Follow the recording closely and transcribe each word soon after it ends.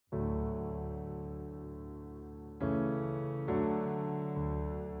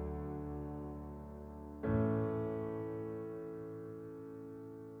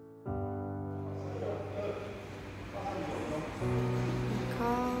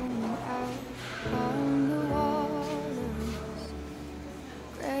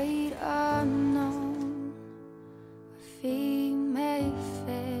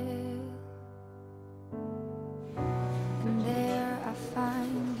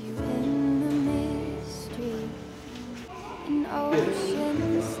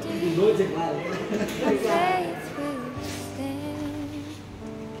Dois é claro.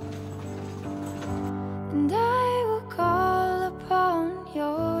 And I will call upon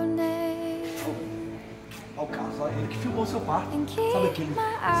your name. Olha o caso, olha, ele que filmou o seu parto. Sabe aquele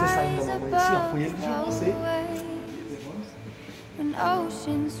você saindo da mamãe assim, ó, foi ele que filmou você. When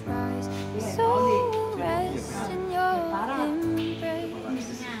oceans rise, so rest in your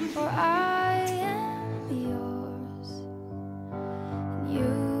embrace. For I am yours, and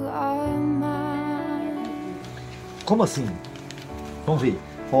you are mine. Como assim? Vamos ver.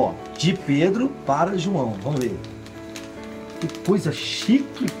 Ó, de Pedro para João. Vamos ver. Que coisa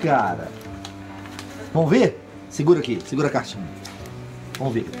chique, cara. Vamos ver? Segura aqui, segura a cartinha.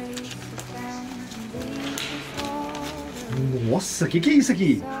 Vamos ver. Nossa, que é isso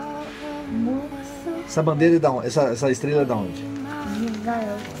aqui? Nossa. Essa bandeira é da onde? Essa estrela é da onde?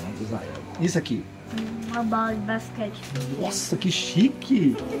 Israel. Israel. Isso aqui. Uma bola de basquete. Nossa, que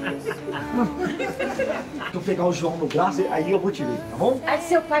chique! Se eu pegar o João no braço, aí eu vou te ver, tá bom? Aí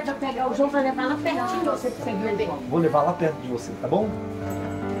seu pai vai pegar o João, vai levar lá pertinho de você pra você ver. Vou levar lá perto de você, tá bom?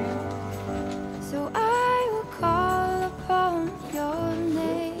 So I will call upon your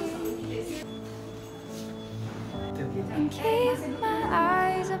name and keep my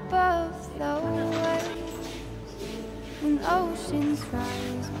eyes above the waves. When oceans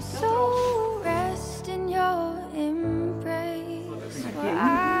rise, my soul rests in your embrace. For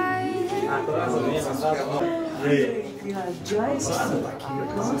I am Joyce,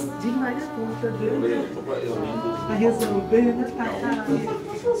 nossa, demais conta, viu? Resolvendo,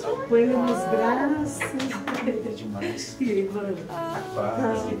 põe nos braços. Demais. E mano,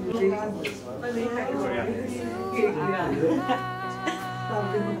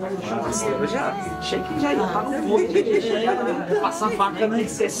 Eu já achei que já ia estar no ponto de chegar, passar faca na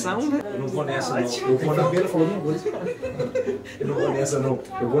inserção, né? Eu não vou nessa, não. Eu vou na primeira, falou, não vou. Eu não vou nessa, não.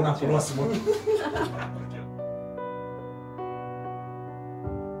 Eu vou na próxima.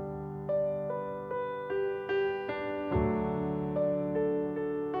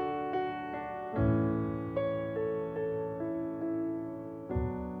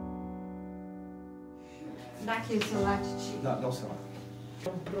 dá aqui o celular, Titi. Dá o celular.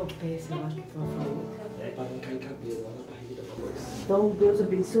 Comprou o pé, sei lá que ela falou. É pra não cair cabelo lá na barriga da coisa. Então, Deus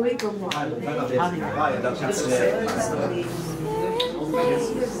abençoe e vamos lá. Vai na vez, vai, dá tudo certo.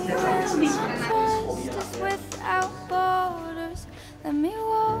 without borders. Let me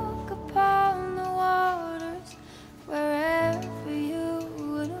walk upon the waters wherever you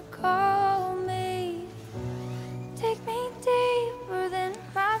would call me. Take me deeper than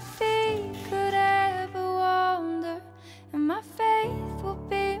my feet could ever wander, and my faith will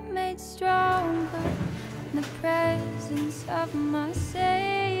be made stronger in the presence of my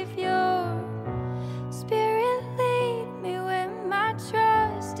Savior. Spirit, lead me where my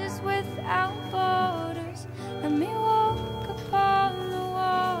trust is without borders. Let me walk upon the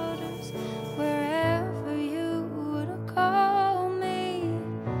waters wherever you would call me.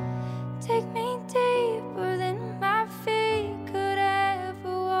 Take me deeper than my feet could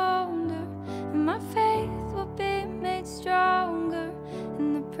ever wander, and my faith will be made stronger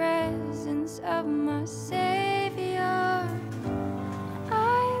in the presence of my Savior.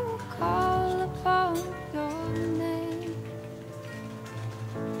 I will call upon your name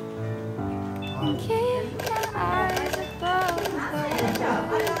and keep my eyes above the waves.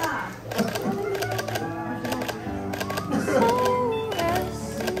 So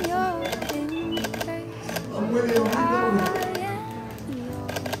rest in your embrace. I am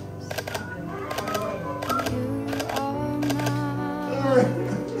yours. You are mine.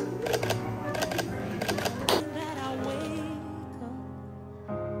 That I wake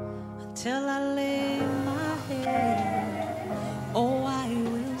up till I lay my head. Oh, I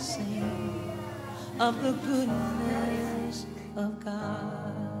will sing of the goodness of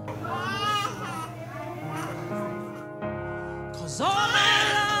God. 'Cause all my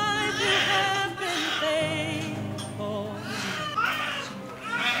life you have been faithful.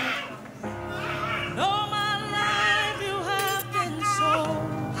 And all my life you have been so,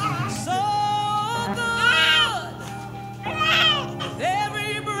 so good. With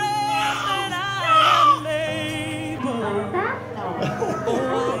every breath that I am able, oh,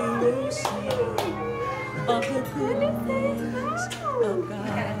 I will sing of the goodness of God.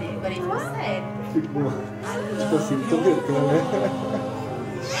 Tipo assim, tô tentando, né?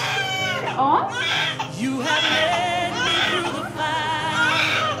 You have led me through the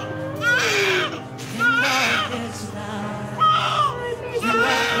fire in darkest night. You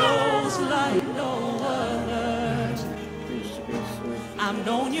are close like no other. I've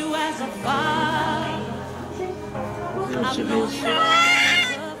known you as a father. Deixa eu ver.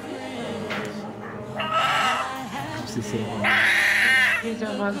 Você sei lá. Quem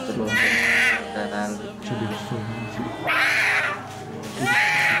já vai pro outro? Caralho. Deixa eu ver o som.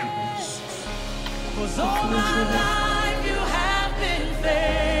 Was all my life you have been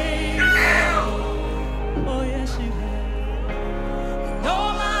faithful. Oh yes you have. And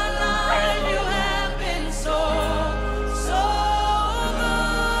all my life you have been so good.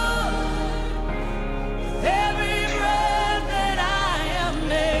 With every breath that I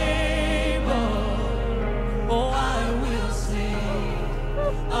am able, oh I will sing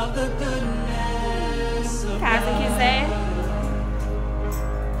of the goodness of Caso God. quiser.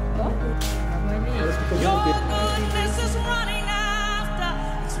 Your goodness is running after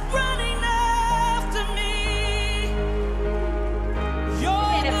me.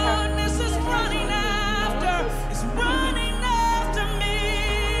 Your goodness is running after me.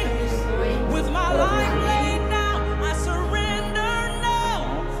 With my life laid down, I surrender now.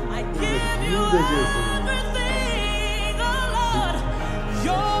 I give you everything, oh Lord.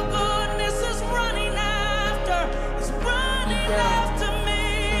 Your goodness is running after me.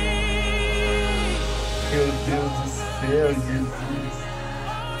 Meu Deus do céu, Jesus.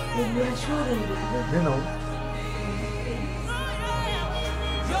 Ele ia chorando. Não.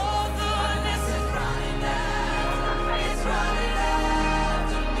 Your goodness is running after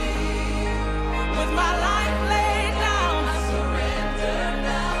me. With my life laid down, I surrender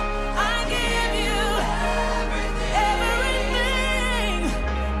now. I give you everything.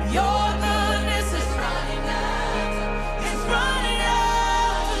 Your goodness is running after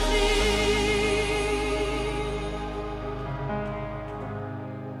me.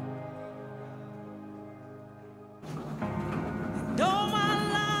 And all my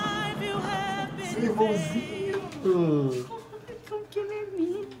life you have been Irmãozinho. Como que ele é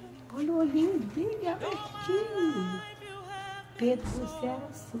lindo. Olha o olhinho dele, abertinho. Pedro, você era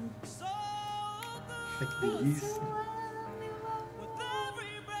assim. Ai, que delícia.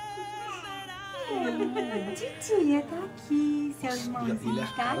 Titia tá aqui, seu irmãozinho Ele é a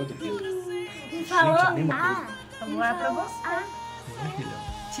tá cara do aqui. Pedro. Ele falou, Gente, a mesma vamos lá pra você. É, filhão.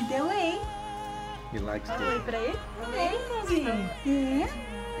 Te deu ei. Me like Oi today. pra ele? Ei, mozinho. É?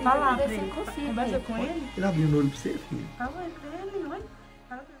 Fala pra Conversa ele. com o filho. Conversa com ele. Ele abriu o olho pra você, filho. Fala pra ele, olha.